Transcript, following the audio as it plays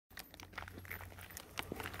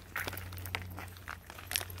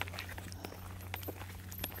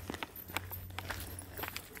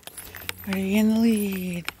Are you in the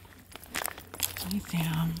lead? Hi,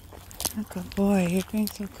 Sam. Oh, good boy. You're doing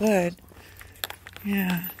so good.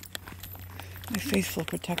 Yeah. My faithful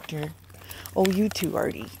protector. Oh, you too,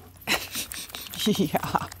 Artie.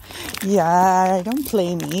 Yeah. Yeah, don't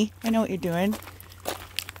play me. I know what you're doing.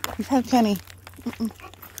 You've had plenty.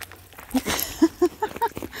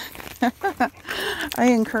 I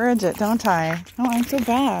encourage it, don't I? No, I'm so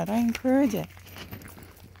bad. I encourage it.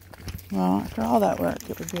 Well, after all that work,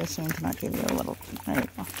 it would be a shame to not give you a little. There you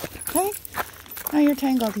go. Okay? Now you're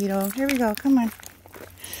tangled, Tito. Here we go. Come on.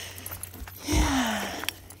 Yeah.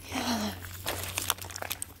 Yeah.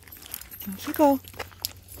 Off you go.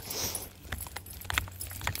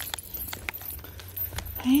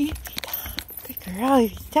 Hey, Tita. Good girl,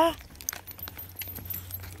 Tita.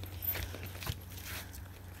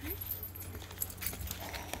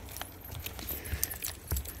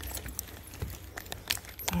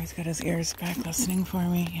 Oh, he's got his ears back listening for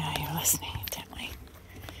me. Yeah, you're listening intently.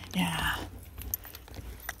 Yeah.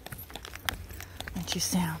 Aren't you,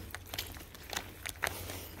 Sam?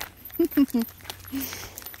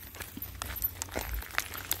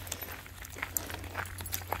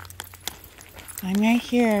 I'm right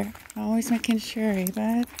here. Always making sure, eh,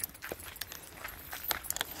 bud?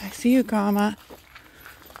 I see you, Kama.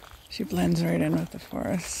 She blends right in with the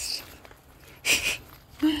forest.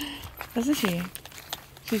 Doesn't she?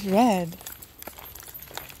 She's red.